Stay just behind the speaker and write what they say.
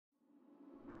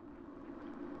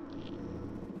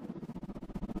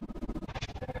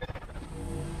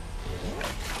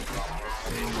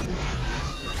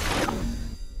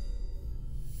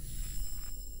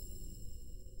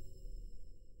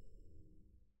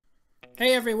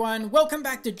Hey everyone, welcome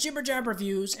back to Jibber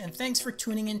Reviews, and thanks for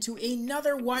tuning into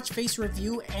another watch face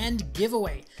review and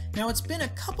giveaway. Now it's been a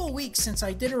couple weeks since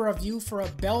I did a review for a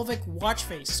Belvek watch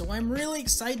face, so I'm really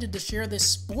excited to share this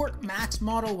Sport Max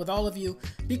model with all of you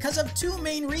because of two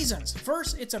main reasons.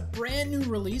 First, it's a brand new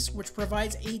release which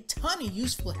provides a ton of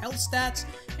useful health stats,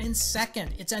 and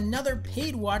second, it's another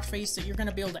paid watch face that you're going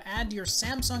to be able to add to your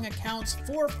Samsung accounts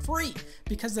for free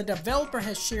because the developer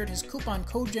has shared his coupon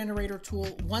code generator tool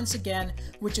once again,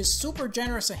 which is super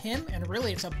generous of him, and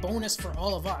really it's a bonus for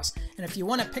all of us. And if you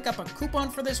want to pick up a coupon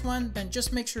for this one, then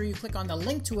just make sure you click on the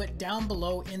link to it down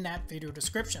below in that video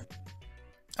description.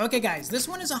 Okay guys, this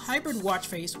one is a hybrid watch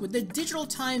face with the digital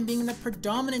time being the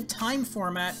predominant time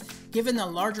format given the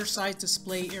larger size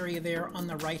display area there on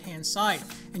the right hand side.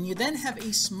 And you then have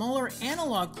a smaller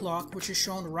analog clock which is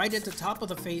shown right at the top of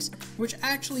the face, which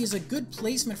actually is a good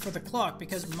placement for the clock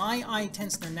because my eye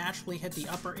tends to naturally hit the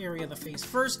upper area of the face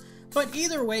first. But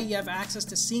either way, you have access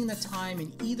to seeing the time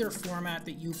in either format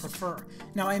that you prefer.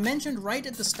 Now I mentioned right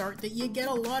at the start that you get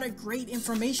a lot of great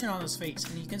information on this face,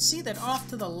 and you can see that off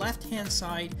to the left hand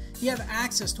side you have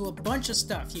access to a bunch of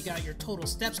stuff. You got your total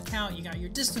steps count, you got your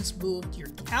distance moved, your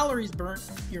calories burnt,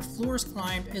 your floors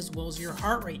climbed, as well as your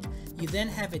heart rate. You then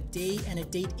have a day and a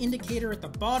date indicator at the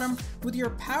bottom with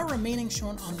your power remaining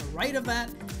shown on the right of that,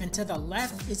 and to the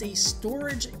left is a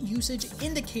storage usage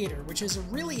indicator, which is a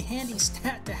really handy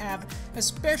stat to have,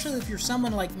 especially if you're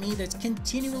someone like me that's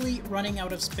continually running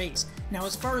out of space. Now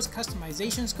as far as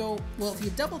customizations go, well, if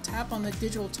you double tap on the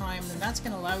digital time, then that's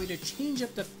going to allow you to change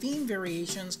up the theme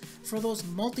variations for those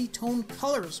multi-tone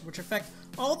colors, which affect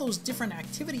all those different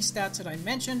activity stats that I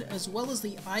mentioned, as well as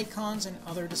the icons and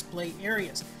other display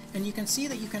areas. And you can see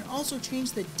that you can also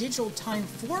change the digital time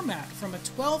format from a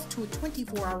 12 to a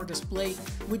 24-hour display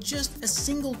with just a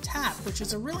single tap, which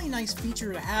is a really nice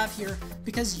feature to have here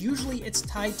because usually it's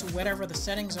tied to whatever the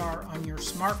settings are on your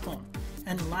smartphone.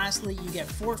 And lastly, you get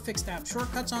 4 fixed app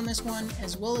shortcuts on this one,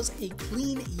 as well as a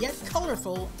clean yet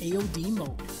colorful AOD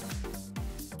mode.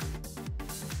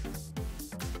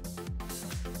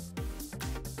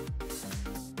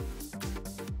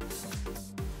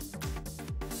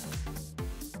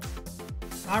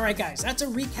 Alright guys, that's a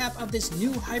recap of this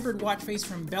new hybrid watch face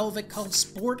from Belvek called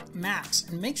Sport Max.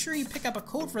 And make sure you pick up a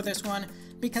code for this one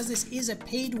because this is a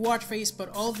paid watch face,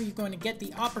 but all of you are going to get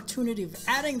the opportunity of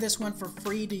adding this one for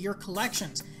free to your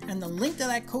collections. And the link to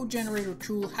that code generator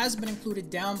tool has been included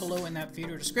down below in that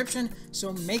video description,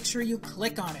 so make sure you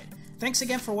click on it. Thanks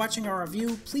again for watching our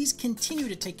review. Please continue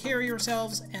to take care of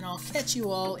yourselves, and I'll catch you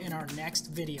all in our next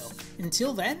video.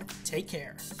 Until then, take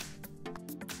care.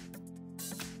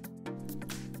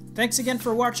 Thanks again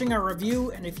for watching our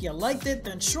review, and if you liked it,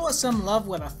 then show us some love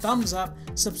with a thumbs up,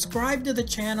 subscribe to the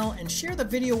channel, and share the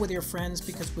video with your friends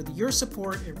because with your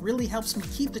support it really helps me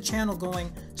keep the channel going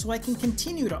so I can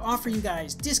continue to offer you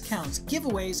guys discounts,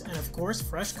 giveaways, and of course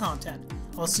fresh content.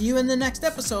 I'll see you in the next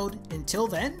episode. Until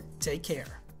then, take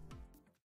care.